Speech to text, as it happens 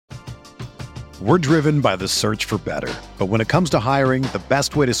We're driven by the search for better. But when it comes to hiring, the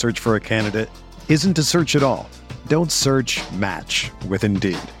best way to search for a candidate isn't to search at all. Don't search, match with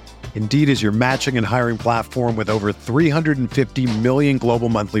Indeed. Indeed is your matching and hiring platform with over 350 million global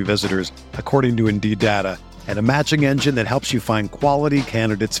monthly visitors, according to Indeed data, and a matching engine that helps you find quality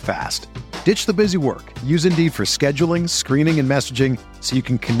candidates fast. Ditch the busy work. Use Indeed for scheduling, screening, and messaging so you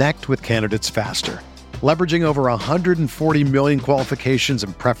can connect with candidates faster. Leveraging over 140 million qualifications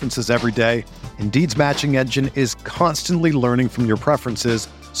and preferences every day, Indeed's matching engine is constantly learning from your preferences,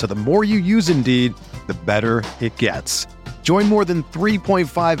 so the more you use Indeed, the better it gets. Join more than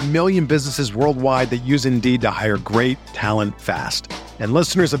 3.5 million businesses worldwide that use Indeed to hire great talent fast. And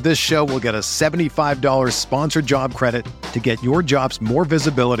listeners of this show will get a $75 sponsored job credit to get your jobs more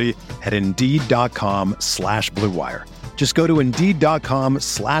visibility at Indeed.com/Blue Wire. Just go to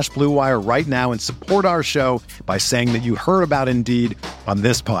Indeed.com/Blue Wire right now and support our show by saying that you heard about Indeed on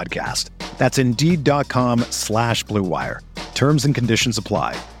this podcast. That's Indeed.com/Blue Wire. Terms and conditions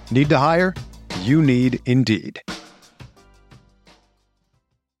apply. Need to hire? You need Indeed.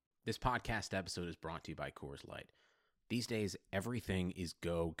 This podcast episode is brought to you by Coors Light. These days, everything is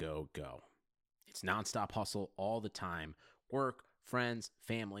go, go, go. It's nonstop hustle all the time. Work, friends,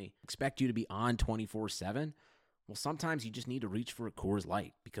 family, expect you to be on 24/7. Well, sometimes you just need to reach for a Coors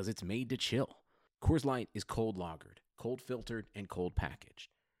Light because it's made to chill. Coors Light is cold lagered, cold filtered, and cold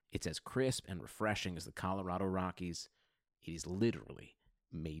packaged. It's as crisp and refreshing as the Colorado Rockies. It is literally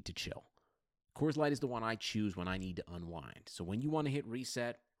made to chill. Coors Light is the one I choose when I need to unwind. So when you want to hit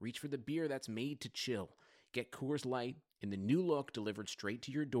reset, reach for the beer that's made to chill. Get Coors Light in the new look delivered straight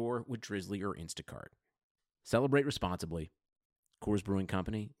to your door with Drizzly or Instacart. Celebrate responsibly. Coors Brewing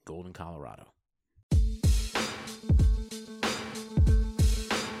Company, Golden, Colorado.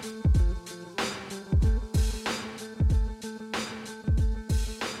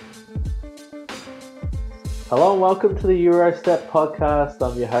 Hello and welcome to the Eurostep podcast.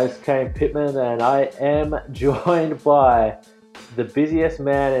 I'm your host, Kane Pittman, and I am joined by the busiest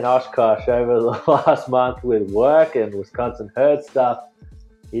man in Oshkosh over the last month with work and Wisconsin Herd stuff.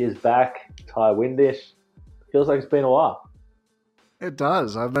 He is back, Ty Windish. Feels like it's been a while. It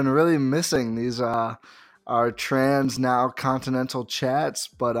does. I've been really missing these our trans now continental chats,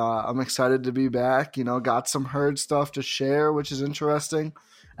 but I'm excited to be back. You know, got some Herd stuff to share, which is interesting.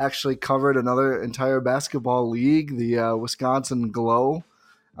 Actually covered another entire basketball league, the Wisconsin Glow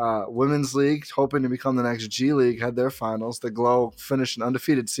Women's League, hoping to become the next G League, had their finals. The Glow finished an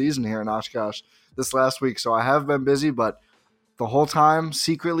undefeated season here in Oshkosh this last week. So I have been busy, but the whole time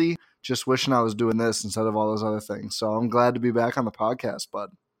secretly just wishing I was doing this instead of all those other things. So I'm glad to be back on the podcast, bud.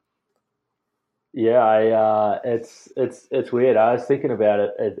 Yeah, it's weird. I was thinking about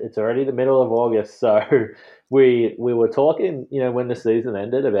it. It's already the middle of August, so we were talking, when the season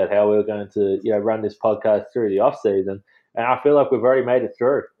ended about how we were going to, run this podcast through the off season, and I feel like we've already made it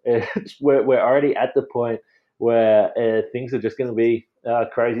through. We're already at the point where things are just going to be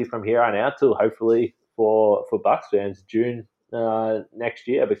crazy from here on out till hopefully for Bucks fans June next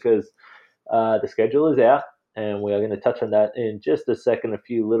year, because the schedule is out, and we are going to touch on that in just a second. A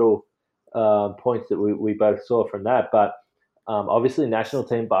few little points that we both saw from that, but obviously national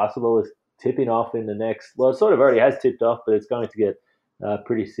team basketball is tipping off in the next, well, it sort of already has tipped off, but it's going to get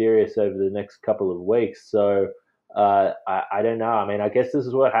pretty serious over the next couple of weeks. So I don't know. I mean, I guess this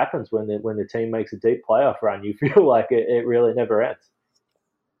is what happens when the team makes a deep playoff run. You feel like it really never ends.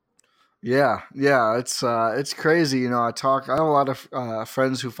 Yeah, it's crazy. I have a lot of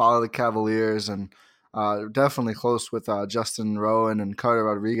friends who follow the Cavaliers, and definitely close with Justin Rowan and Carter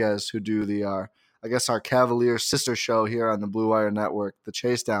Rodriguez, who do the our Cavalier sister show here on the Blue Wire Network, the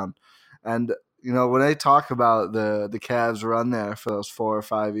Chase Down. And when they talk about the Cavs run there for those 4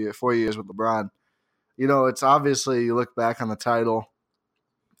 years with LeBron, it's obviously, you look back on the title,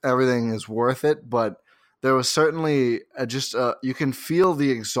 everything is worth it, but there was certainly you can feel the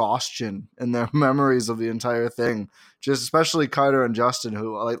exhaustion in their memories of the entire thing. Just especially Carter and Justin,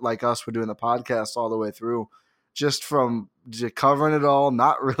 who like us were doing the podcast all the way through, just from covering it all,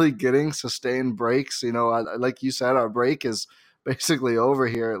 not really getting sustained breaks. Like you said, our break is basically over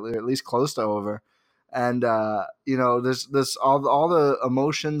here, at least close to over. And there's all the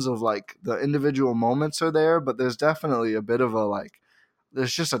emotions of like the individual moments are there, but there's definitely a bit of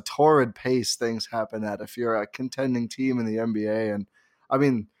there's just a torrid pace things happen at if you're a contending team in the NBA. And I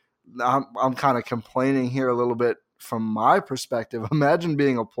mean, I'm kind of complaining here a little bit from my perspective. Imagine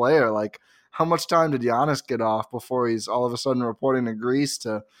being a player. Like, how much time did Giannis get off before he's all of a sudden reporting to Greece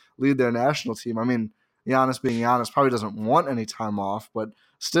to lead their national team? I mean, Giannis being Giannis probably doesn't want any time off, but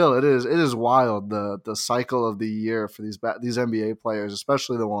still, it is wild, the cycle of the year for these NBA players,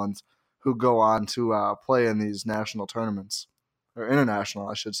 especially the ones who go on to play in these national tournaments, or international,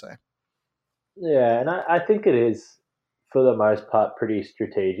 I should say. Yeah, and I think it is, for the most part, pretty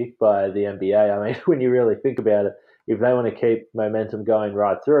strategic by the NBA. I mean, when you really think about it, if they want to keep momentum going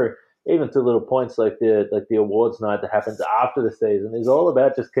right through, even to little points like the awards night that happens after the season, is all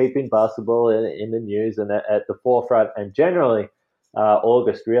about just keeping basketball in the news and at the forefront. And generally,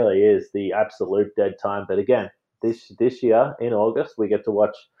 August really is the absolute dead time. But again, this year in August, we get to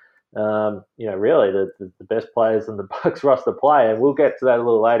watch really the best players in the Bucks roster play, and we'll get to that a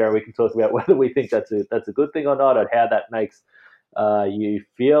little later, and we can talk about whether we think that's a good thing or not, and how that makes you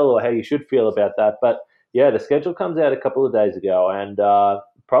feel, or how you should feel about that. But yeah, the schedule comes out a couple of days ago, and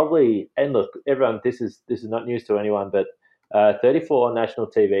and look, everyone, this is not news to anyone, but 34 national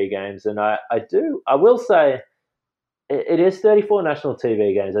TV games, and I will say it is 34 national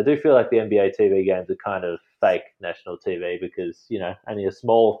TV games. I do feel like the NBA TV games are kind of fake national TV because, only a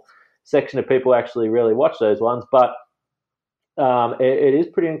small section of people actually really watch those ones. But it is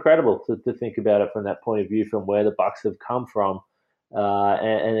pretty incredible to think about it from that point of view, from where the Bucks have come from.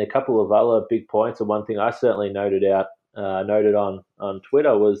 And a couple of other big points. And one thing I certainly noted on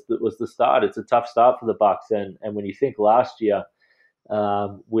Twitter was the start. It's a tough start for the Bucks. And when you think last year,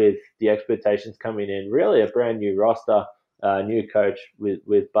 with the expectations coming in, really a brand new roster, new coach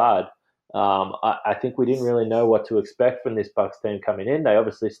with Bud. I think we didn't really know what to expect from this Bucks team coming in. They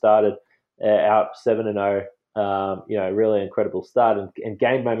obviously started out 7-0, really incredible start, and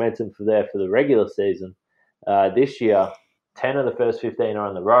gained momentum for the regular season. This year, 10 of the first 15 are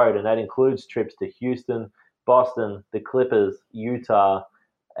on the road, and that includes trips to Houston, Boston, the Clippers, Utah,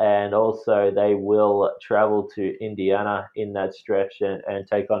 and also they will travel to Indiana in that stretch and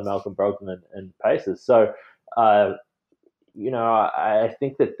take on Malcolm Brogdon and Pacers. So, I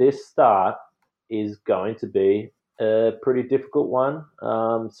think that this start is going to be a pretty difficult one.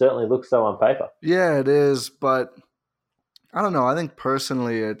 Certainly looks so on paper. Yeah, it is, but I don't know. I think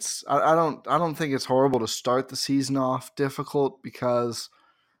personally, I don't think it's horrible to start the season off difficult because,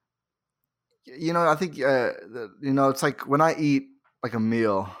 I think it's like when I eat like a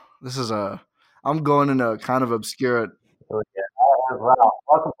meal. I'm going into kind of obscure. Oh, yeah. Wow.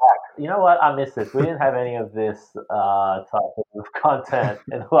 Welcome back. You know what? I missed this. We didn't have any of this type of content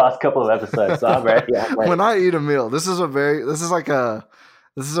in the last couple of episodes, so I'm ready. When I eat a meal, this is a very like I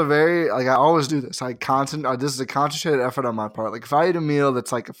always do this. This is a concentrated effort on my part. Like if I eat a meal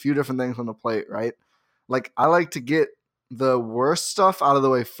that's like a few different things on the plate, right? Like I like to get the worst stuff out of the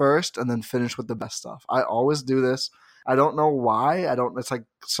way first and then finish with the best stuff. I always do this. I don't know why. It's like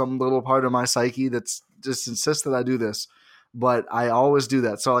some little part of my psyche that's just insists that I do this, but I always do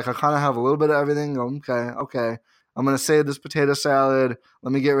that. So like I kind of have a little bit of everything. Okay. I'm going to save this potato salad.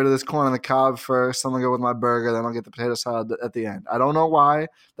 Let me get rid of this corn on the cob first. I'm going to go with my burger. Then I'll get the potato salad at the end. I don't know why.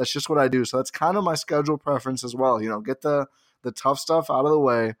 That's just what I do. So that's kind of my schedule preference as well. Get the tough stuff out of the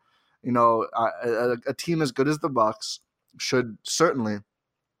way. A team as good as the Bucks should certainly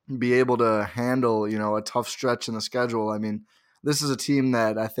be able to handle, a tough stretch in the schedule. I mean, this is a team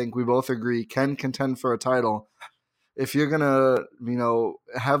that I think we both agree can contend for a title. If you're going to,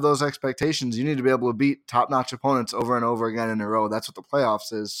 have those expectations, you need to be able to beat top-notch opponents over and over again in a row. That's what the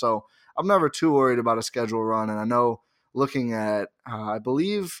playoffs is. So I'm never too worried about a schedule run. And I know looking at, I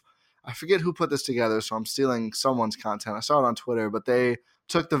forget who put this together, so I'm stealing someone's content. I saw it on Twitter, but they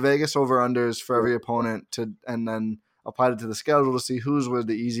took the Vegas over-unders for every opponent and then applied it to the schedule to see whose were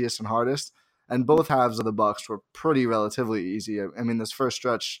the easiest and hardest. And both halves of the Bucks were pretty relatively easy. I mean, this first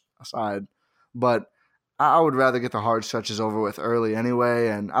stretch aside, but I would rather get the hard stretches over with early anyway.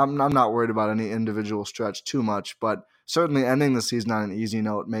 And I'm not worried about any individual stretch too much, but certainly ending the season on an easy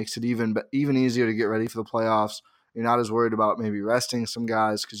note makes it even easier to get ready for the playoffs. You're not as worried about maybe resting some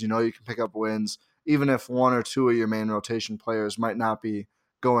guys because you can pick up wins, even if one or two of your main rotation players might not be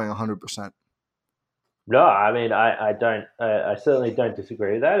going 100%. No, I mean, I don't. I certainly don't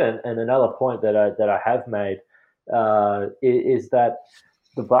disagree with that. And another point that I have made is that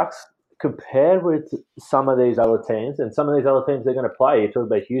the Bucks, compared with some of these other teams, and some of these other teams they're going to play. You talk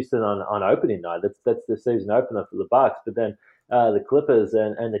about Houston on opening night. That's the season opener for the Bucks. But then the Clippers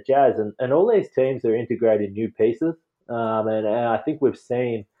and the Jazz and all these teams are integrating new pieces. And I think we've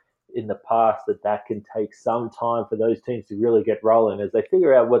seen in the past that can take some time for those teams to really get rolling as they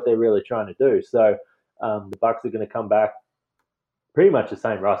figure out what they're really trying to do. So the Bucks are going to come back pretty much the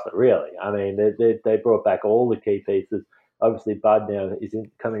same roster, really. I mean, they brought back all the key pieces. Obviously, Bud now is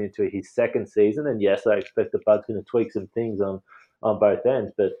coming into his second season, and yes, I expect the Bud's going to tweak some things on both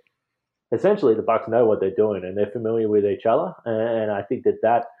ends. But essentially, the Bucks know what they're doing, and they're familiar with each other. And I think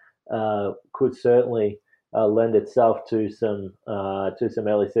that could certainly lend itself to some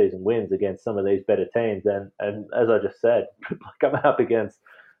early season wins against some of these better teams. And as I just said, coming up against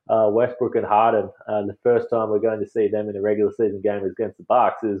Westbrook and Harden, the first time we're going to see them in a regular season game against the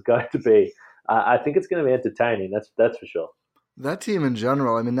Bucks is going to be. I think it's going to be entertaining. That's for sure. That team in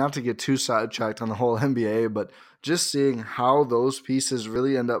general, I mean, not to get too sidetracked on the whole NBA, but just seeing how those pieces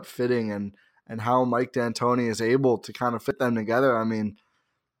really end up fitting and how Mike D'Antoni is able to kind of fit them together. I mean,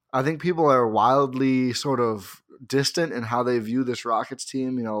 I think people are wildly sort of distant in how they view this Rockets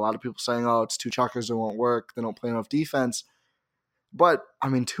team. You know, a lot of people saying, oh, it's two chuckers, it won't work, they don't play enough defense. But, I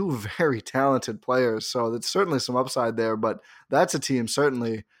mean, two very talented players, so there's certainly some upside there. But that's a team,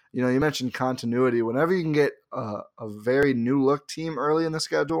 certainly, you know, you mentioned continuity. Whenever you can get a very new-look team early in the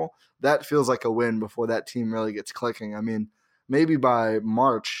schedule, that feels like a win before that team really gets clicking. I mean, maybe by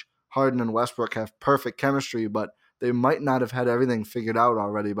March, Harden and Westbrook have perfect chemistry, but they might not have had everything figured out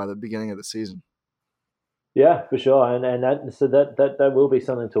already by the beginning of the season. Yeah, for sure, and that will be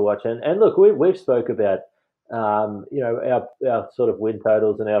something to watch. And look, we've spoke about our sort of win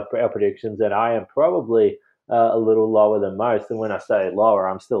totals and our predictions, and I am probably a little lower than most. And when I say lower,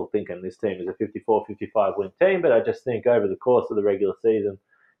 I'm still thinking this team is a 54-55 win team. But I just think over the course of the regular season,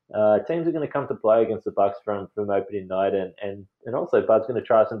 teams are going to come to play against the Bucks from opening night, and also Bud's going to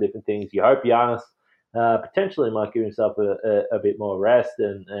try some different things. You hope Giannis potentially might give himself a bit more rest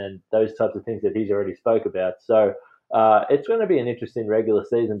and those types of things that he's already spoke about. So it's going to be an interesting regular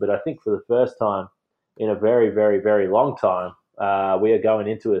season. But I think for the first time in a very, very, very long time, we are going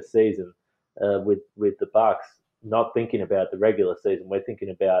into a season with the Bucks not thinking about the regular season. We're thinking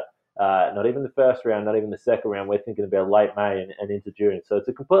about not even the first round, not even the second round. We're thinking about late May and into June. So it's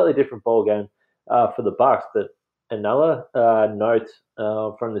a completely different ball game for the Bucks. But another note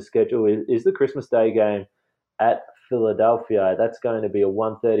from the schedule is the Christmas Day game at Philadelphia. That's going to be a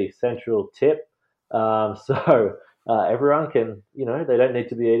 1:30 Central tip. So everyone can, they don't need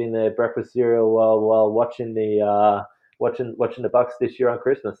to be eating their breakfast cereal while watching the Bucks this year on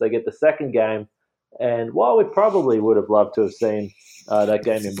Christmas. They get the second game, and while we probably would have loved to have seen that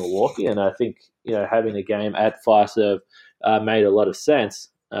game in Milwaukee, and I think having a game at Fiserv made a lot of sense.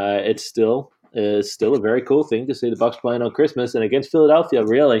 It's still a very cool thing to see the Bucks playing on Christmas and against Philadelphia.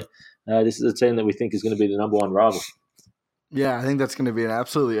 Really, this is a team that we think is going to be the number one rival. Yeah, I think that's going to be an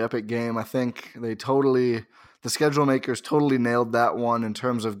absolutely epic game. I think the schedule makers totally nailed that one in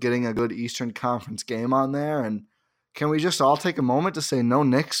terms of getting a good Eastern Conference game on there. And can we just all take a moment to say no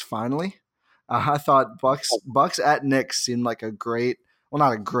Knicks finally? I thought Bucks at Knicks seemed like a great, well,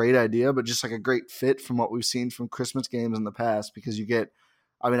 not a great idea, but just like a great fit from what we've seen from Christmas games in the past, because you get,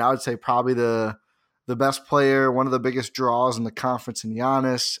 I would say probably the best player, one of the biggest draws in the conference in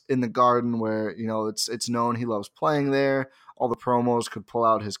Giannis in the Garden, where, it's known he loves playing there. All the promos could pull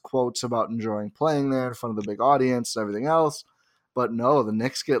out his quotes about enjoying playing there in front of the big audience and everything else. But no, the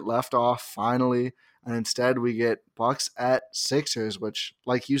Knicks get left off finally, and instead we get Bucks at Sixers, which,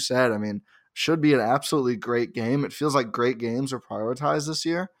 like you said, should be an absolutely great game. It feels like great games are prioritized this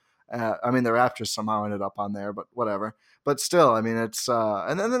year. The Raptors somehow ended up on there, but whatever. But still, it's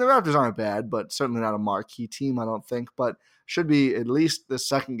and then the Raptors aren't bad, but certainly not a marquee team, I don't think. But should be at least the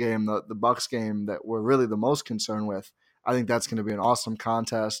second game, the Bucks game, that we're really the most concerned with. I think that's going to be an awesome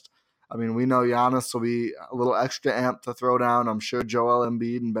contest. We know Giannis will be a little extra amped to throw down. I'm sure Joel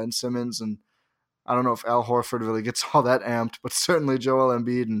Embiid and Ben Simmons, and I don't know if Al Horford really gets all that amped, but certainly Joel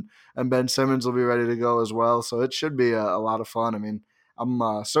Embiid and Ben Simmons will be ready to go as well. So it should be a lot of fun.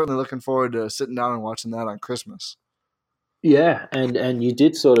 I'm certainly looking forward to sitting down and watching that on Christmas. Yeah, and you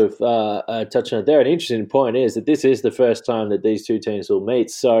did sort of touch on it there. An interesting point is that this is the first time that these two teams will meet.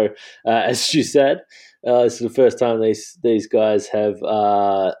 So, as you said, this is the first time these guys have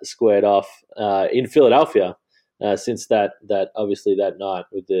squared off in Philadelphia since that obviously that night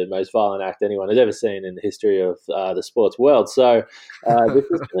with the most violent act anyone has ever seen in the history of the sports world. So this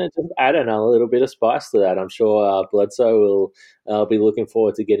is going to just add a little bit of spice to that. I'm sure Bledsoe will be looking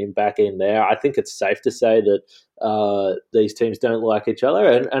forward to getting back in there. I think it's safe to say that these teams don't like each other,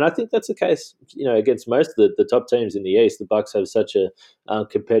 and I think that's the case. Against most of the top teams in the East, the Bucks have such a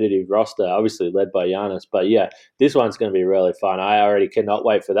competitive roster, obviously led by Giannis. But yeah, this one's going to be really fun. I already cannot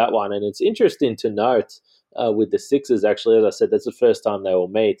wait for that one, and it's interesting to note. With the Sixers, actually, as I said, that's the first time they will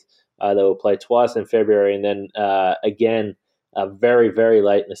meet. They will play twice in February and then again very, very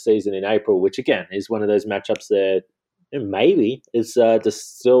late in the season in April, which again is one of those matchups that maybe is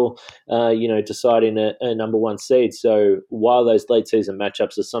still deciding a number one seed. So while those late season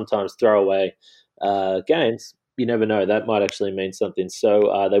matchups are sometimes throwaway games, you never know. That might actually mean something.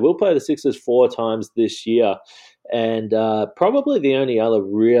 So they will play the Sixers 4 times this year, and probably the only other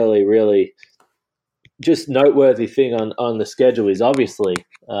really, really just noteworthy thing on the schedule is obviously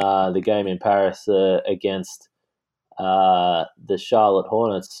the game in Paris against the Charlotte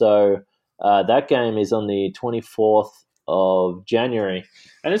Hornets. So that game is on the 24th of January.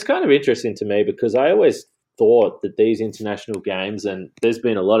 And it's kind of interesting to me because I always thought that these international games, and there's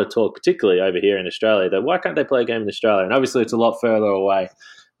been a lot of talk, particularly over here in Australia, that why can't they play a game in Australia? And obviously it's a lot further away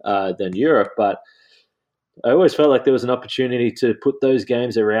than Europe, but I always felt like there was an opportunity to put those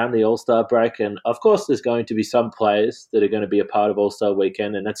games around the All-Star break. And of course, there's going to be some players that are going to be a part of All-Star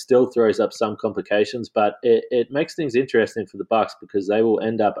weekend, and that still throws up some complications. But it makes things interesting for the Bucks because they will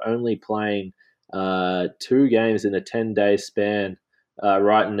end up only playing 2 games in a 10-day span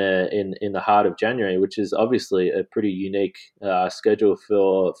right in the heart of January, which is obviously a pretty unique schedule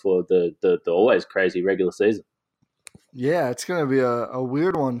for the always crazy regular season. Yeah, it's going to be a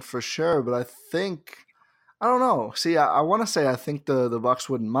weird one for sure, but I don't know. See, I want to say I think the Bucks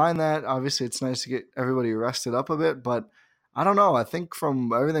wouldn't mind that. Obviously, it's nice to get everybody rested up a bit, but I don't know. I think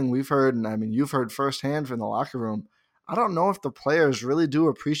from everything we've heard, and I mean, you've heard firsthand from the locker room, I don't know if the players really do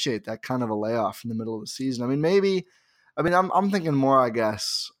appreciate that kind of a layoff in the middle of the season. I mean, maybe. I mean, I'm thinking more, I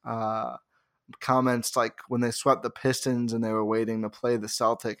guess, comments like when they swept the Pistons and they were waiting to play the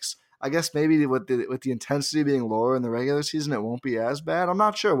Celtics. I guess maybe with the intensity being lower in the regular season, it won't be as bad. I'm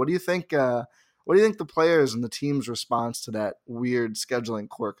not sure. What do you think? What do you think the players and the team's response to that weird scheduling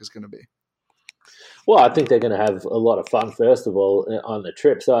quirk is going to be? Well, I think they're going to have a lot of fun, first of all, on the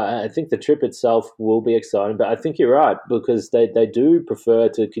trip. So I think the trip itself will be exciting. But I think you're right, because they do prefer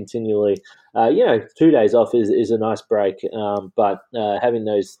to continually, 2 days off is a nice break. But having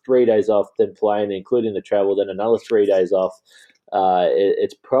those 3 days off, then playing, including the travel, then another 3 days off,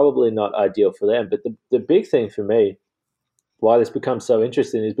 it's probably not ideal for them. But the big thing for me, why this becomes so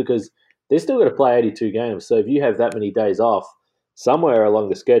interesting, is because they're still going to play 82 games. So if you have that many days off, somewhere along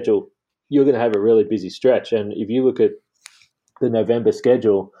the schedule, you're going to have a really busy stretch. And if you look at the November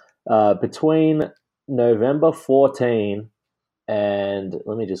schedule, between November 14 and,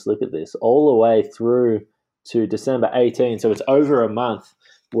 let me just look at this, all the way through to December 18, so it's over a month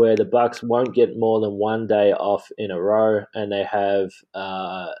where the Bucks won't get more than 1 day off in a row, and they have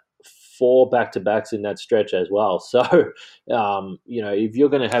 4 back-to-backs in that stretch as well. So, if you're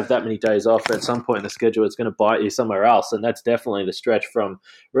going to have that many days off at some point in the schedule, it's going to bite you somewhere else. And that's definitely the stretch from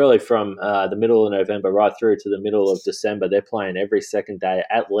the middle of November right through to the middle of December. They're playing every second day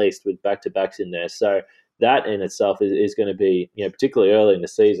at least with back-to-backs in there. So that in itself is going to be, particularly early in the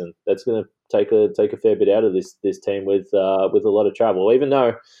season, that's going to take a fair bit out of this team with a lot of travel, even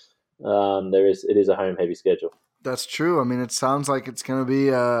though it is a home-heavy schedule. That's true. I mean, it sounds like it's going to be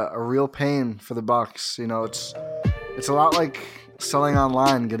a real pain for the Bucks. It's a lot like selling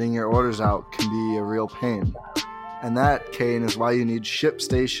online. Getting your orders out can be a real pain. And that, Kane, is why you need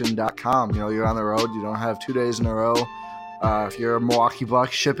ShipStation.com. You're on the road. You don't have 2 days in a row. If you're a Milwaukee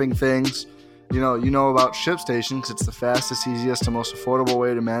Bucks shipping things, you know about ShipStation because it's the fastest, easiest, and most affordable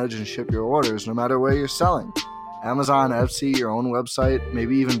way to manage and ship your orders, no matter where you're selling. Amazon, Etsy, your own website,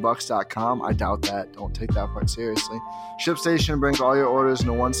 maybe even Bucks.com. I doubt that. Don't take that part seriously. ShipStation brings all your orders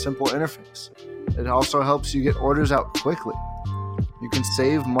into one simple interface. It also helps you get orders out quickly. You can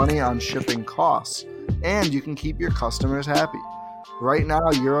save money on shipping costs, and you can keep your customers happy. Right now,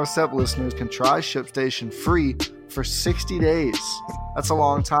 Eurostep listeners can try ShipStation free for 60 days. That's a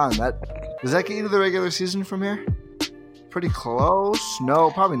long time. Does that get you to the regular season from here? Pretty close?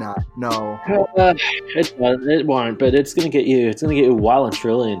 No, probably not. No, it won't. But it's going to get you. It's going to get you well and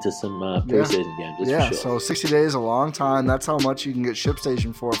truly into some preseason games. Yeah. For sure. So 60 days is a long time. That's how much you can get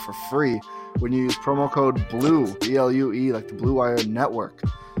ShipStation for free when you use promo code BLUE, BLUE, like the Blue Wire Network.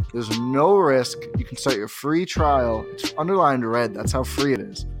 There's no risk. You can start your free trial. It's underlined red. That's how free it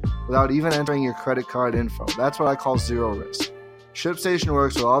is, without even entering your credit card info. That's what I call zero risk. ShipStation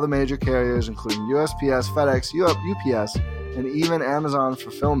works with all the major carriers, including USPS, FedEx, UPS, and even Amazon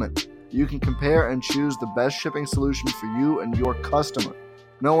Fulfillment. You can compare and choose the best shipping solution for you and your customer.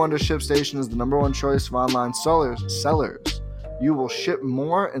 No wonder ShipStation is the #1 choice of online sellers. You will ship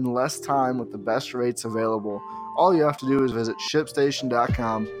more in less time with the best rates available. All you have to do is visit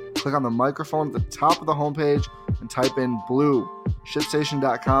ShipStation.com, click on the microphone at the top of the homepage, and type in BLUE.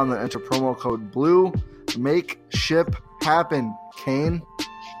 ShipStation.com, then enter promo code BLUE. Make ship happen, Kane.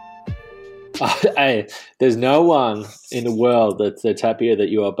 Hey, there's no one in the world that's happier that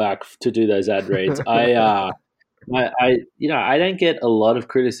you are back to do those ad reads. I don't get a lot of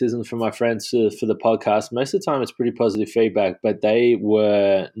criticism from my friends for the podcast. Most of the time, it's pretty positive feedback, but they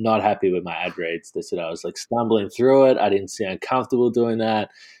were not happy with my ad reads. They said I was like stumbling through it. I didn't sound comfortable doing that.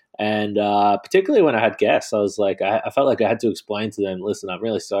 And particularly when I had guests, I was like, I felt like I had to explain to them, listen, I'm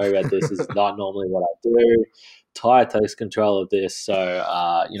really sorry about this. This is not normally what I do. Ty takes control of this. So,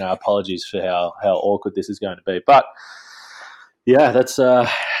 apologies for how awkward this is going to be. But yeah, that's.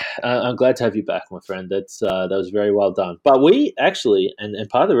 I'm glad to have you back, my friend. That was very well done. But we actually, and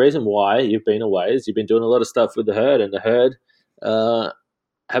part of the reason why you've been away is you've been doing a lot of stuff with the Herd, and the Herd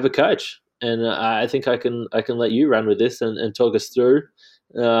have a coach, and I think I can let you run with this and talk us through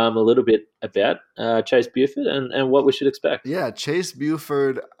a little bit about Chase Buford and what we should expect. Yeah, Chase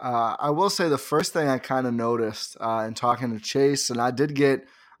Buford. I will say the first thing I kind of noticed in talking to Chase, and I did get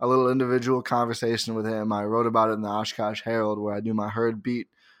a little individual conversation with him. I wrote about it in the Oshkosh Herald, where I do my Herd beat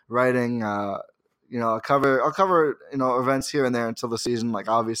writing. I'll cover events here and there until the season. Like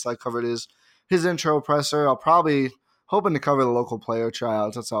obviously, I covered his intro presser. I'll probably hoping to cover the local player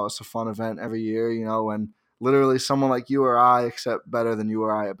tryouts. That's always a fun event every year. When literally someone like you or I, except better than you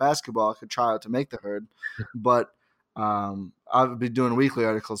or I at basketball, could try out to make the Herd. But I'll be doing weekly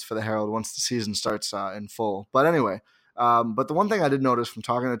articles for the Herald once the season starts in full. But anyway. But the one thing I did notice from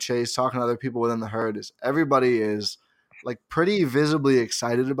talking to Chase, talking to other people within the Herd, is everybody is like pretty visibly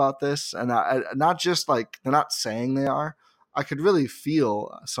excited about this, and not just like they're not saying they are. I could really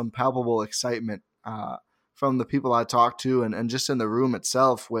feel some palpable excitement from the people I talked to, and just in the room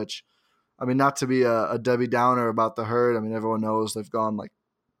itself. Which, I mean, not to be a Debbie Downer about the Herd. I mean, everyone knows they've gone like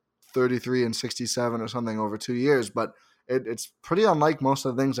 33-67 or something over 2 years, but it's pretty unlike most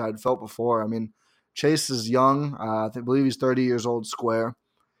of the things I had felt before. I mean, Chase is young. I believe he's 30 years old square,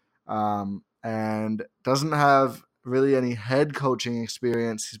 and doesn't have really any head coaching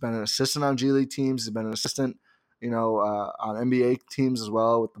experience. He's been an assistant on G League teams. He's been an assistant, on NBA teams as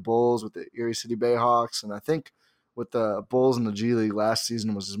well, with the Bulls, with the Erie City Bayhawks, and I think with the Bulls in the G League last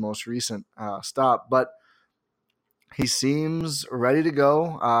season was his most recent stop. But he seems ready to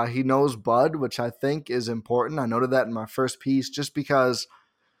go. He knows Bud, which I think is important. I noted that in my first piece, just because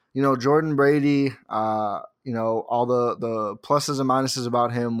Jordan Brady, all the pluses and minuses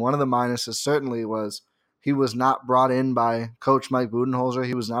about him. One of the minuses certainly was he was not brought in by Coach Mike Budenholzer.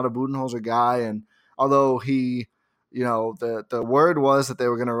 He was not a Budenholzer guy. And although the word was that they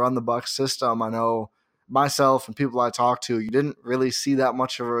were going to run the Bucs system, I know myself and people I talked to, you didn't really see that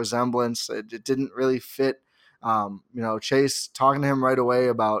much of a resemblance. It didn't really fit. Chase, talking to him right away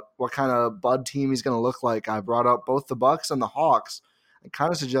about what kind of Bud team he's going to look like. I brought up both the Bucs and the Hawks. And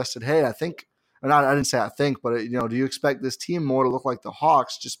kind of suggested, hey, I think, and I didn't say I think, but do you expect this team more to look like the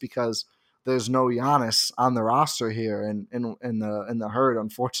Hawks just because there's no Giannis on the roster here in the Herd,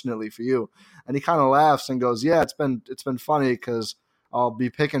 unfortunately for you? And he kind of laughs and goes, yeah, it's been funny because I'll be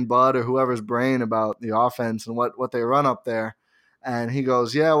picking Bud or whoever's brain about the offense and what they run up there. And he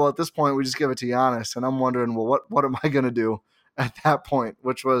goes, yeah, well, at this point we just give it to Giannis. And I'm wondering, well, what am I going to do at that point?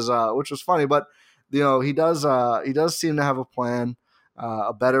 Which was funny, but he does seem to have a plan.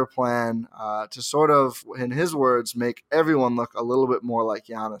 A better plan to sort of, in his words, make everyone look a little bit more like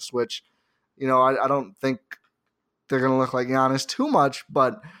Giannis, which, I don't think they're going to look like Giannis too much,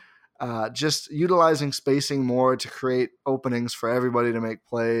 but just utilizing spacing more to create openings for everybody to make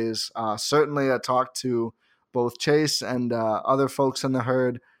plays. Certainly I talked to both Chase and other folks in the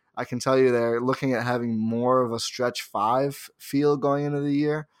Herd. I can tell you they're looking at having more of a stretch 5 feel going into the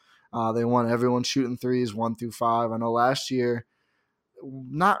year. They want everyone shooting threes 1 through 5. I know last year,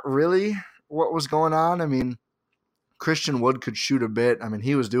 not really what was going on. I mean, Christian Wood could shoot a bit. I mean,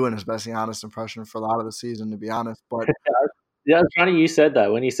 he was doing his best Giannis impression for a lot of the season, to be honest. But yeah, it's funny you said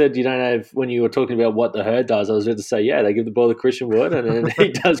that. When you said you don't have, when you were talking about what the Herd does, I was going to say, yeah, they give the ball to Christian Wood and then he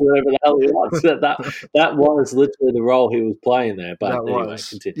does whatever the hell he wants. That was literally the role he was playing there. But anyway,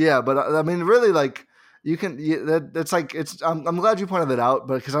 continue. Yeah, but I mean, really, like you can. That's like it's. I'm glad you pointed that out,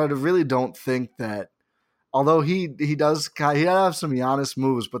 but because I really don't think that. Although he does have some Giannis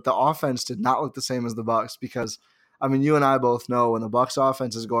moves, but the offense did not look the same as the Bucs because, I mean, you and I both know when the Bucs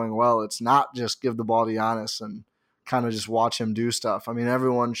offense is going well, it's not just give the ball to Giannis and kind of just watch him do stuff. I mean,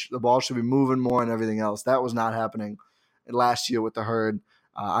 the ball should be moving more and everything else. That was not happening last year with the Herd.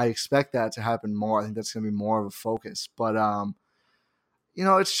 I expect that to happen more. I think that's going to be more of a focus. But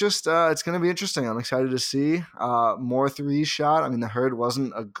it's just it's going to be interesting. I'm excited to see more threes shot. I mean, the Herd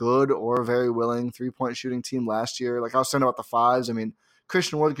wasn't a good or very willing 3-point shooting team last year. Like I was saying about the 5s. I mean,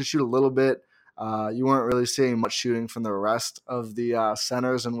 Christian Wood could shoot a little bit. You weren't really seeing much shooting from the rest of the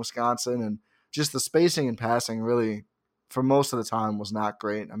centers in Wisconsin, and just the spacing and passing really, for most of the time, was not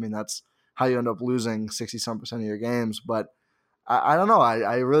great. I mean, that's how you end up losing 60-some% of your games. But I don't know.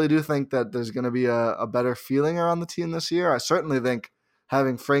 I really do think that there's going to be a better feeling around the team this year. I certainly think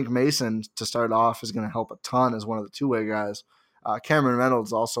having Frank Mason to start off is going to help a ton as one of the two-way guys. Cameron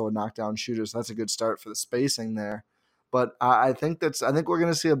Reynolds also a knockdown shooter, so that's a good start for the spacing there. But I think we're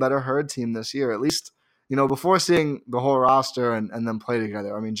going to see a better Herd team this year, at least, before seeing the whole roster and them play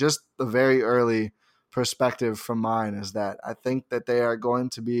together. I mean, just the very early perspective from mine is that I think that they are going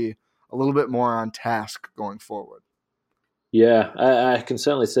to be a little bit more on task going forward. Yeah, I can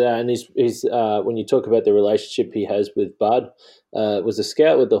certainly say that. And he's when you talk about the relationship he has with Bud, was a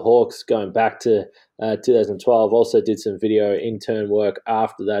scout with the Hawks going back to 2012. Also did some video intern work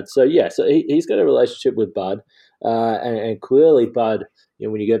after that. So yeah, so he's got a relationship with Bud, and clearly Bud.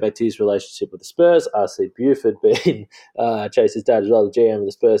 When you go back to his relationship with the Spurs, R.C. Buford being Chase's dad as well, the GM of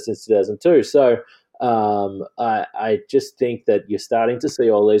the Spurs since 2002. So. I just think that you're starting to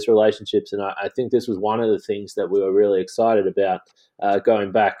see all these relationships, and I think this was one of the things that we were really excited about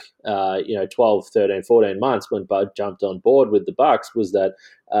going back, 12, 13, 14 months when Bud jumped on board with the Bucks, was that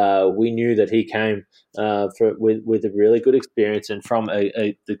we knew that he came with a really good experience and from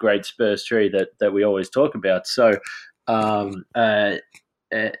the great Spurs tree that we always talk about. So I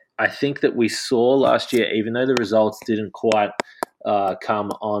think that we saw last year, even though the results didn't quite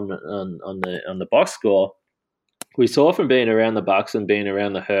come on the box score, we saw from being around the Bucks and being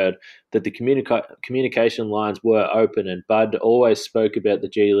around the Herd that the communication lines were open, and Bud always spoke about the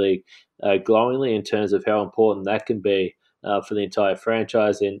G League glowingly in terms of how important that can be for the entire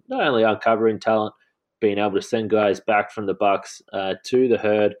franchise in not only uncovering talent, being able to send guys back from the Bucks to the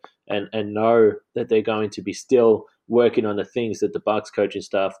Herd and know that they're going to be still working on the things that the Bucks coaching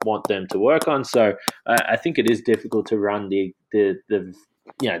staff want them to work on. So I think it is difficult to run the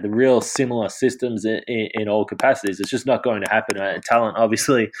real similar systems in all capacities. It's just not going to happen. Talent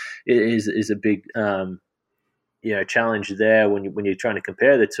obviously is a big challenge there when you're trying to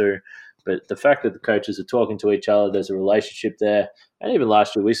compare the two. But the fact that the coaches are talking to each other, there's a relationship there. And even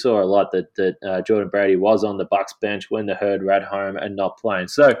last year, we saw a lot that Jordan Brady was on the Bucks bench when the Herd were at home and not playing.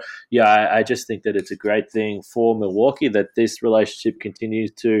 So, yeah, I just think that it's a great thing for Milwaukee that this relationship continues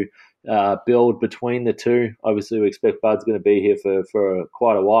to build between the two. Obviously, we expect Bud's going to be here for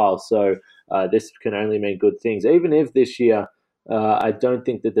quite a while. So this can only mean good things. Even if this year, I don't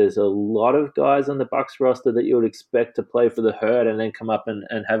think that there's a lot of guys on the Bucks roster that you would expect to play for the Herd and then come up and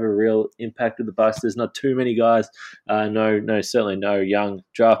have a real impact with the Bucks. There's not too many guys. Certainly no young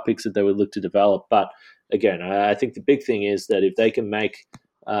draft picks that they would look to develop. But again, I think the big thing is that if they can make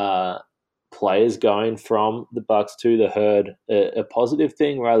players going from the Bucks to the Herd a positive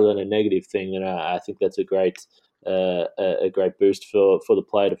thing rather than a negative thing, then I think that's a great boost for the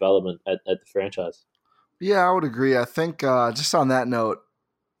player development at the franchise. Yeah, I would agree. I think just on that note,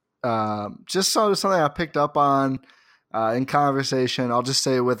 just something I picked up on in conversation, I'll just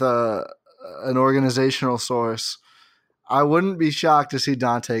say with an organizational source, I wouldn't be shocked to see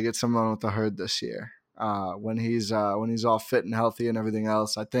Dante get someone with the Herd this year when he's all fit and healthy and everything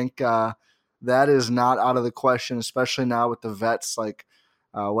else. I think that is not out of the question, especially now with the vets like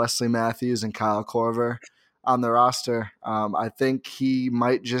Wesley Matthews and Kyle Korver on the roster. I think he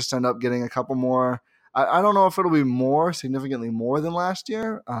might just end up getting a couple more. I don't know if it'll be significantly more than last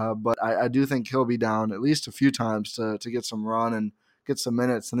year, but I do think he'll be down at least a few times to get some run and get some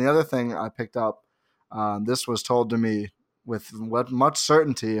minutes. And the other thing I picked up, this was told to me with much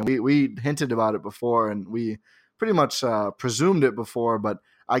certainty, and we hinted about it before, and we pretty much presumed it before, but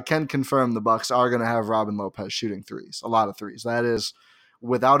I can confirm the Bucks are going to have Robin Lopez shooting threes, a lot of threes. That is,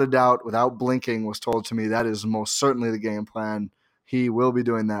 without a doubt, without blinking, was told to me that is most certainly the game plan. He will be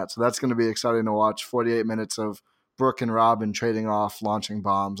doing that. So that's going to be exciting to watch. 48 minutes of Brooke and Robin trading off, launching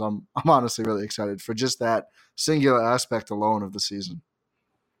bombs. I'm honestly really excited for just that singular aspect alone of the season.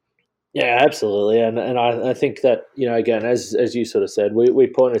 Yeah, absolutely. And I think that, again, as you sort of said, we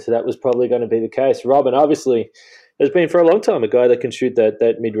pointed to that was probably going to be the case. Robin obviously has been for a long time a guy that can shoot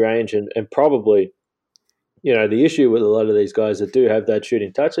that mid-range and probably, the issue with a lot of these guys that do have that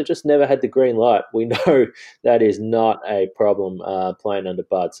shooting touch, they just never had the green light. We know that is not a problem playing under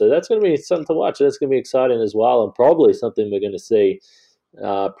Bud. So that's going to be something to watch. That's going to be exciting as well, and probably something we're going to see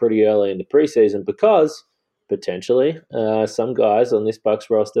pretty early in the preseason because potentially some guys on this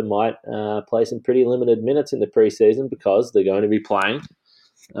Bucks roster might play some pretty limited minutes in the preseason because they're going to be playing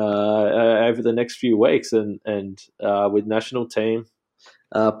over the next few weeks and with national team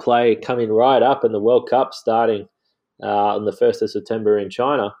play coming right up and the World Cup starting on the 1st of September in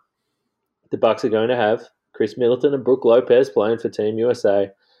China, the Bucks are going to have Chris Middleton and Brooke Lopez playing for Team USA,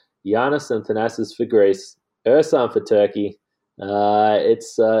 Giannis and Thanasis for Greece, Ersan for Turkey.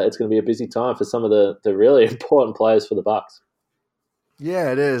 It's going to be a busy time for some of the really important players for the Bucks.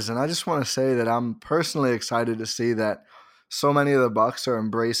 Yeah, it is. And I just want to say that I'm personally excited to see that so many of the Bucks are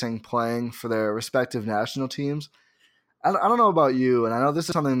embracing playing for their respective national teams. I don't know about you, and I know this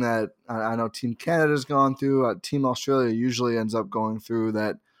is something that I know Team Canada's gone through. Team Australia usually ends up going through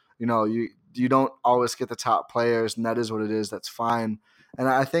that. You don't always get the top players, and that is what it is. That's fine. And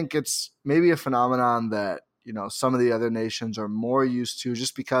I think it's maybe a phenomenon that some of the other nations are more used to,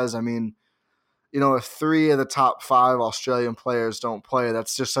 just because if 3 of the top 5 Australian players don't play,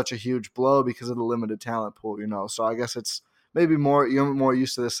 that's just such a huge blow because of the limited talent pool. So I guess it's maybe you're more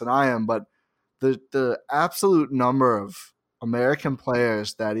used to this than I am, but the absolute number of American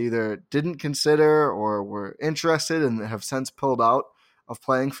players that either didn't consider or were interested and have since pulled out of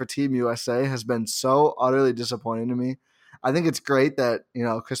playing for Team USA has been so utterly disappointing to me. I think it's great that,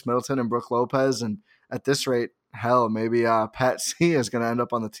 Chris Middleton and Brooke Lopez, and at this rate, hell, maybe Pat C is going to end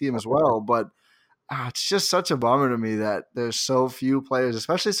up on the team as well. But it's just such a bummer to me that there's so few players,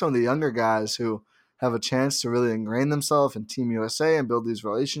 especially some of the younger guys who have a chance to really ingrain themselves in Team USA and build these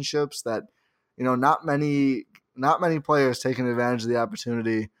relationships that, not many players taking advantage of the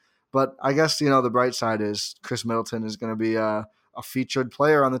opportunity. But I guess, the bright side is Chris Middleton is going to be a featured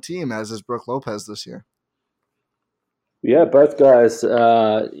player on the team, as is Brooke Lopez this year. Yeah, both guys,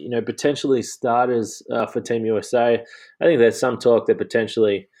 potentially starters for Team USA. I think there's some talk that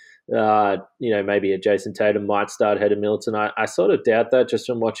potentially, maybe a Jason Tatum might start ahead of Middleton. I sort of doubt that just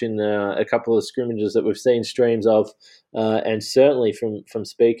from watching a couple of scrimmages that we've seen streams of, and certainly from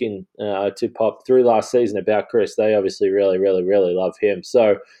speaking to Pop through last season about Chris. They obviously really, really, really love him.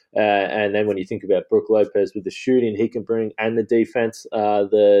 So, and then when you think about Brooke Lopez with the shooting he can bring and the defense,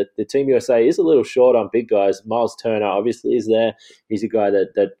 the Team USA is a little short on big guys. Miles Turner obviously is there. He's a guy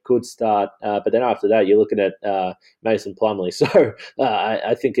that could start. But then after that, you're looking at Mason Plumlee. So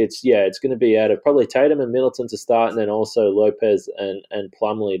I think it's going to be out of probably Tatum and Middleton to start, and then also Lopez and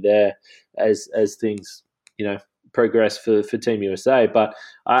Plumlee there as things, progress for Team USA. But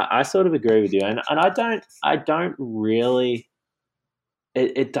I sort of agree with you. And I don't really...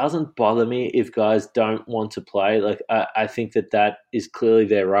 It doesn't bother me if guys don't want to play. Like I think that is clearly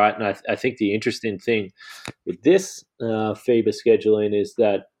their right, and I think the interesting thing with this FIBA scheduling is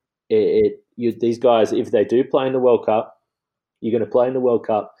that these guys, if they do play in the World Cup, you're going to play in the World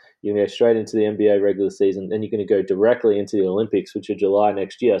Cup. You're going to go straight into the NBA regular season, then you're going to go directly into the Olympics, which are July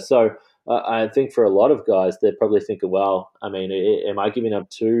next year. So I think for a lot of guys, they're probably thinking, well, I mean, am I giving up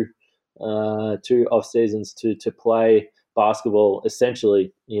two off seasons to play basketball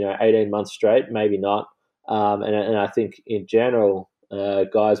essentially, 18 months straight? Maybe not. And I think in general,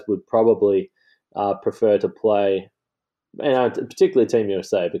 guys would probably prefer to play, and particularly Team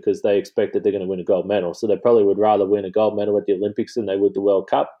USA, because they expect that they're going to win a gold medal. So they probably would rather win a gold medal at the Olympics than they would the World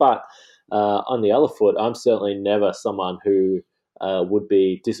Cup. But on the other foot, I'm certainly never someone who would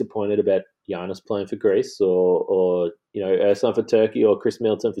be disappointed about Giannis playing for Greece or Ersan for Turkey or Chris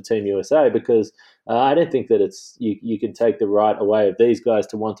Middleton for Team USA, because I don't think that it's you can take the right away of these guys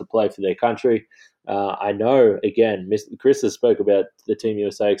to want to play for their country. I know, again, Chris has spoke about the Team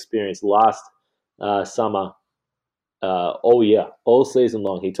USA experience last summer, all year, all season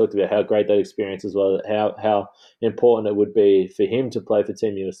long. He talked about how great that experience was, how important it would be for him to play for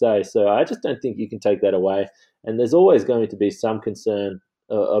Team USA. So I just don't think you can take that away. And there's always going to be some concern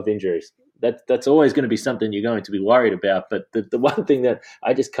of injuries. That's always going to be something you're going to be worried about. But the one thing that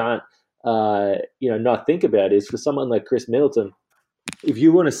I just can't, not think about is for someone like Chris Middleton, if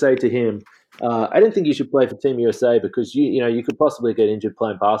you want to say to him, I don't think you should play for Team USA because you could possibly get injured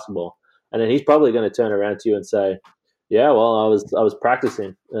playing basketball, and then he's probably going to turn around to you and say, yeah, well, I was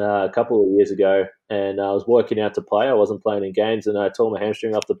practicing a couple of years ago, and I was working out to play. I wasn't playing in games, and I tore my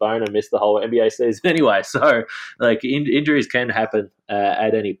hamstring off the bone and missed the whole NBA season anyway. So, like, injuries can happen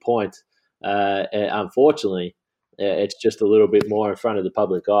at any point. And unfortunately, it's just a little bit more in front of the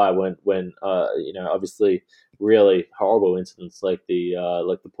public eye when obviously really horrible incidents like the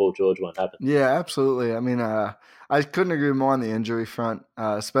Paul George one happened. Yeah, absolutely. I mean, I couldn't agree more on the injury front.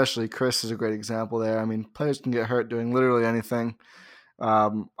 Especially Chris is a great example there. I mean, players can get hurt doing literally anything. I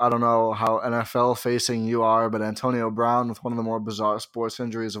don't know how NFL facing you are, but Antonio Brown with one of the more bizarre sports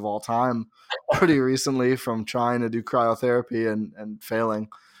injuries of all time pretty recently from trying to do cryotherapy and failing.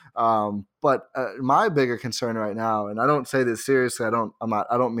 But my bigger concern right now, and I don't say this seriously, I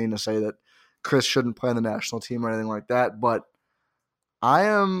don't mean to say that Chris shouldn't play on the national team or anything like that, but I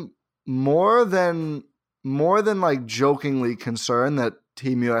am more than like jokingly concerned that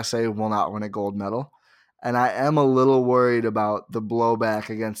Team USA will not win a gold medal. And I am a little worried about the blowback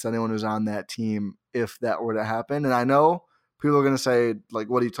against anyone who's on that team if that were to happen. And I know people are going to say, like,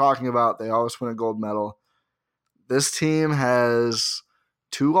 what are you talking about? They always win a gold medal. This team has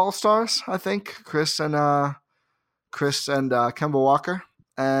 2 All-Stars, I think, Chris and Kemba Walker.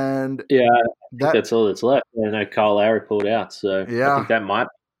 And Yeah, I think that, that's all that's left. I know Kyle Lowry pulled out, so I yeah, think that might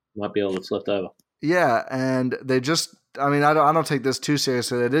be all that's left over. yeah, and they just, I mean, I don't take this too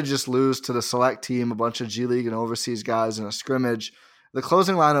seriously. They did just lose to the select team, a bunch of G League and overseas guys in a scrimmage. The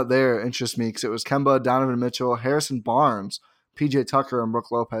closing lineup there interests me because it was Kemba, Donovan Mitchell, Harrison Barnes, PJ Tucker, and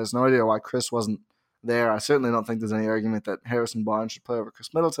Brook Lopez. No idea why Chris wasn't there. I certainly don't think there's any argument that Harrison Barnes should play over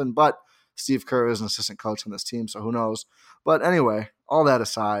Chris Middleton, but Steve Kerr is an assistant coach on this team, so who knows. But anyway, all that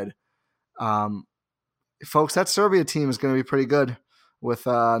aside, um, folks, that Serbia team is going to be pretty good with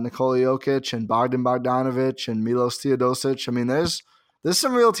Nikola Jokic and Bogdan Bogdanovic and Milos Teodosic. I mean, there's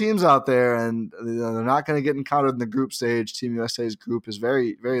some real teams out there, and they're not going to get encountered in the group stage. Team USA's group is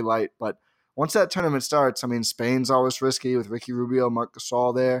very, very light, but once that tournament starts, I mean, Spain's always risky with Ricky Rubio, Marc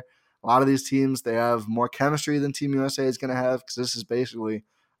Gasol there. A lot of these teams, they have more chemistry than Team USA is going to have because this is basically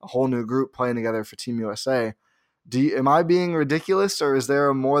a whole new group playing together for Team USA. Am I being ridiculous, or is there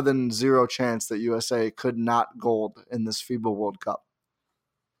a more than zero chance that USA could not gold in this FIBA World Cup?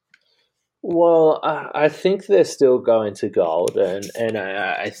 Well, I think they're still going to gold, and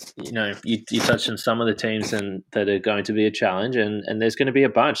I you touched on some of the teams that are going to be a challenge, and there's going to be a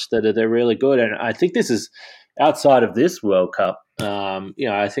bunch they're really good, and I think this is outside of this World Cup.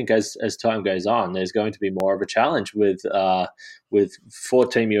 I think as time goes on, there's going to be more of a challenge with for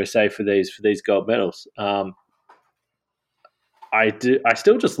Team USA for these gold medals. I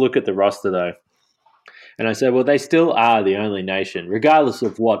still just look at the roster though. And I said, well, they still are the only nation, regardless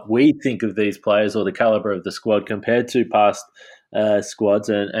of what we think of these players or the caliber of the squad compared to past squads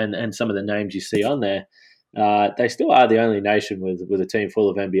and some of the names you see on there. They still are the only nation with a team full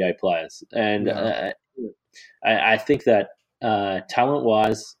of NBA players. And I think that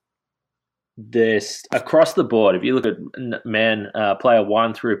talent-wise, there's across the board, if you look at player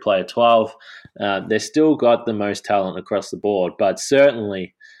 1 through player 12, they've still got the most talent across the board, but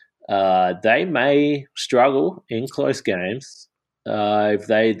certainly they may struggle in close games if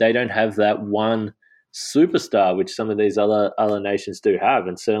they don't have that one superstar, which some of these other nations do have.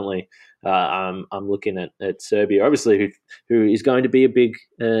 And certainly I'm looking at Serbia, obviously, who is going to be a big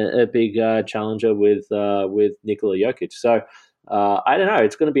challenger with Nikola Jokic. So I don't know.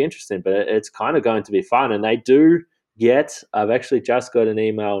 It's going to be interesting, but it's kind of going to be fun. And they do I've actually just got an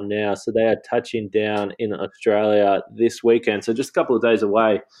email now. So they are touching down in Australia this weekend. So just a couple of days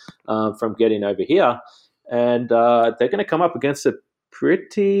away from getting over here. And they're going to come up against a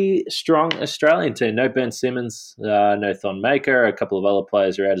pretty strong Australian team. No Ben Simmons, no Thon Maker. A couple of other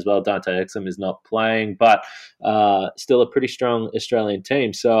players are out as well. Dante Exum is not playing, but still a pretty strong Australian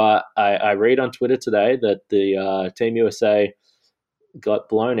team. So I read on Twitter today that the Team USA got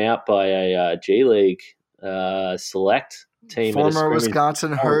blown out by a G League select team. Former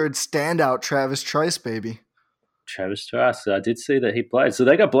Wisconsin Herd standout Travis Trice, baby. Travis Trice. I did see that he played. So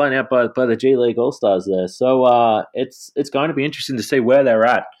they got blown out by the G League All-Stars there. So it's going to be interesting to see where they're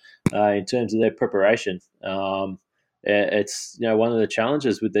at in terms of their preparation. It's one of the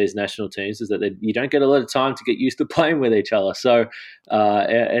challenges with these national teams is that you don't get a lot of time to get used to playing with each other. So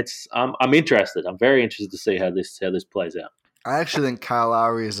I'm interested. I'm very interested to see how this plays out. I actually think Kyle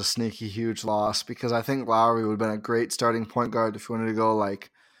Lowry is a sneaky huge loss because I think Lowry would have been a great starting point guard if you wanted to go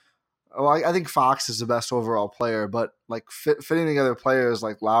I think Fox is the best overall player, but fitting together players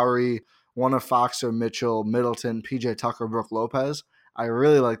like Lowry, one of Fox or Mitchell, Middleton, PJ Tucker, Brook Lopez. I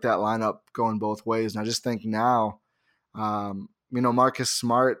really like that lineup going both ways. And I just think now, Marcus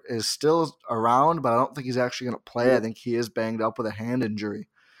Smart is still around, but I don't think he's actually going to play. I think he is banged up with a hand injury.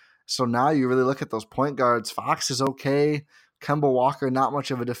 So now you really look at those point guards. Fox is okay. Kemba Walker, not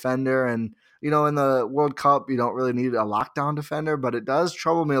much of a defender. And, in the World Cup, you don't really need a lockdown defender, but it does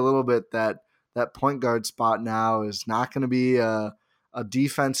trouble me a little bit that point guard spot now is not going to be a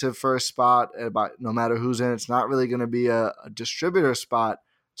defensive first spot, no matter who's in. It's not really going to be a distributor spot.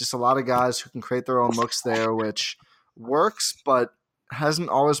 Just a lot of guys who can create their own looks there, which works, but hasn't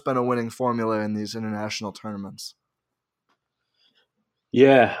always been a winning formula in these international tournaments.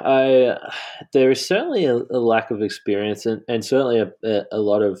 Yeah, there is certainly a lack of experience and certainly a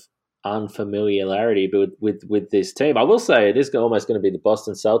lot of unfamiliarity with this team. I will say it is almost going to be the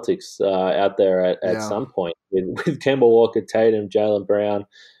Boston Celtics out there at some point with Kemba Walker, Tatum, Jaylen Brown.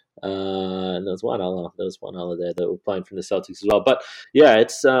 And there was one other there that were playing from the Celtics as well. But yeah,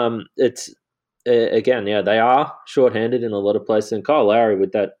 it's again, they are shorthanded in a lot of places. And Kyle Lowry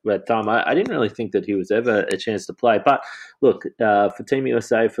with that thumb, I didn't really think that he was ever a chance to play. But look, for Team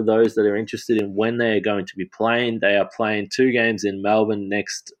USA, for those that are interested in when they are going to be playing, they are playing 2 games in Melbourne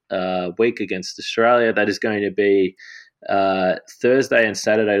next week against Australia. That is going to be Thursday and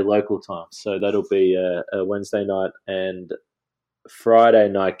Saturday local time. So that'll be a Wednesday night and Friday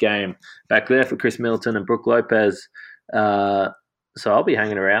night game back there for Chris Middleton and Brooke Lopez. So I'll be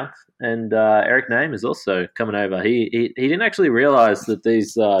hanging around. And Eric Name is also coming over. He didn't actually realise that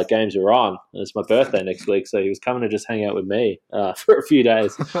these games are on. It's my birthday next week, so he was coming to just hang out with me for a few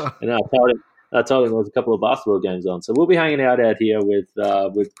days. And I told him there was a couple of basketball games on. So we'll be hanging out here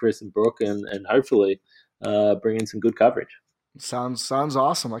with Chris and Brooke and hopefully bringing some good coverage. Sounds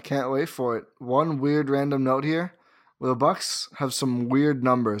awesome. I can't wait for it. One weird random note here. Well, the Bucks have some weird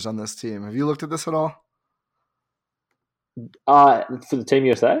numbers on this team. Have you looked at this at all? For the Team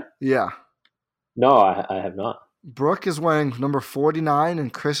USA? Yeah. No, I have not. Brooke is wearing number 49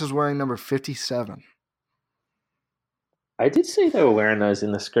 and Chris is wearing number 57. I did see they were wearing those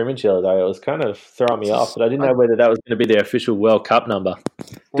in the scrimmage the other day. It was kind of throwing me off, but I didn't know whether that was going to be their official World Cup number.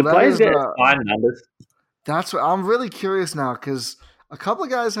 Do players get fine numbers? That's what I'm really curious now because a couple of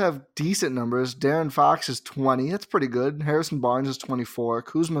guys have decent numbers. Darren Fox is 20. That's pretty good. Harrison Barnes is 24.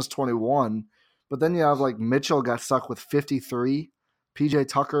 Kuzma's 21. But then you have like Mitchell got stuck with 53. PJ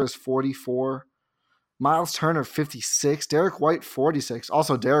Tucker is 44. Miles Turner 56. Derek White 46.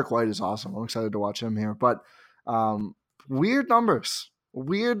 Also, Derek White is awesome. I'm excited to watch him here. But weird numbers.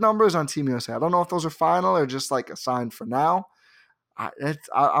 Weird numbers on Team USA. I don't know if those are final or just like assigned for now.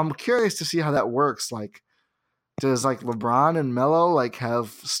 I'm curious to see how that works. Like, does like LeBron and Melo like have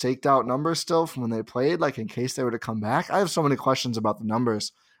staked out numbers still from when they played, like in case they were to come back? I have so many questions about the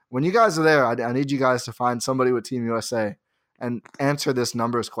numbers. When you guys are there, I need you guys to find somebody with Team USA and answer this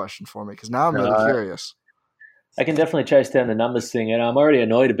numbers question for me because now I'm really curious. I can definitely chase down the numbers thing, and I'm already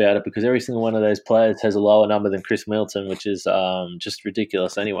annoyed about it because every single one of those players has a lower number than Chris Middleton, which is just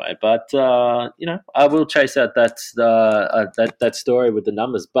ridiculous anyway. But I will chase out that story with the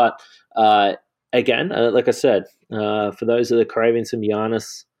numbers. But again, like I said, for those that are craving some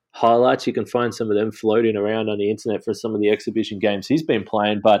Giannis highlights, you can find some of them floating around on the internet for some of the exhibition games he's been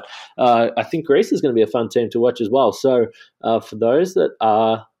playing. But I think Greece is going to be a fun team to watch as well. So for those that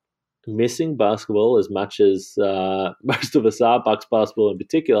are missing basketball as much as most of us are, Bucks basketball in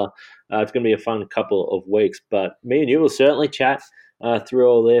particular, it's going to be a fun couple of weeks. But me and you will certainly chat through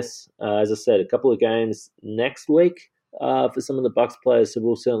all this. As I said, a couple of games next week for some of the Bucks players, so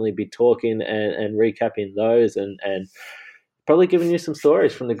we'll certainly be talking and recapping those and probably giving you some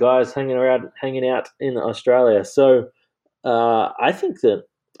stories from the guys hanging out in Australia. So I didn't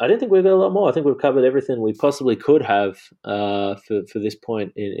think we've got a lot more. I think we've covered everything we possibly could have for this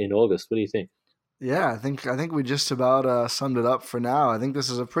point in August. What do you think? Yeah, I think we just about summed it up for now. I think this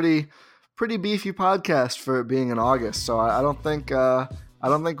is a pretty beefy podcast for it being in August. So I don't think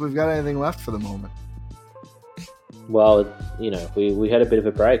we've got anything left for the moment. Well, we had a bit of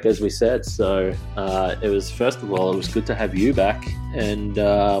a break, as we said. So it was, first of all, it was good to have you back. And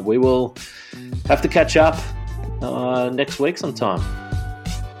we will have to catch up next week sometime.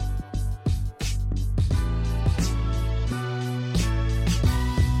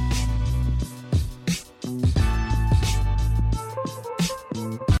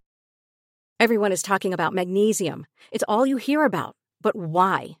 Everyone is talking about magnesium. It's all you hear about. But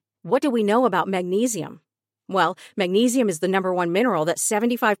why? What do we know about magnesium? Well, magnesium is the number one mineral that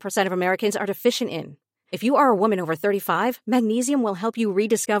 75% of Americans are deficient in. If you are a woman over 35, magnesium will help you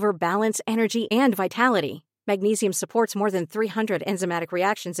rediscover balance, energy, and vitality. Magnesium supports more than 300 enzymatic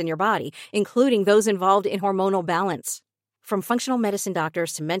reactions in your body, including those involved in hormonal balance. From functional medicine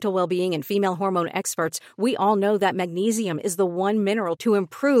doctors to mental well-being and female hormone experts, we all know that magnesium is the one mineral to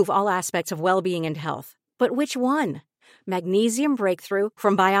improve all aspects of well-being and health. But which one? Magnesium Breakthrough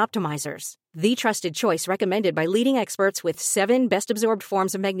from Bioptimizers, the trusted choice recommended by leading experts with 7 best-absorbed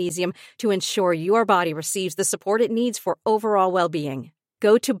forms of magnesium to ensure your body receives the support it needs for overall well-being.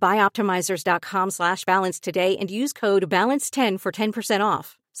 Go to bioptimizers.com/balance today and use code BALANCE10 for 10%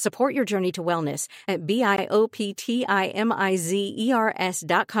 off. Support your journey to wellness at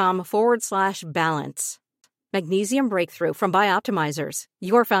bioptimizers.com/balance. Magnesium Breakthrough from Bioptimizers,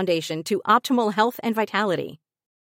 your foundation to optimal health and vitality.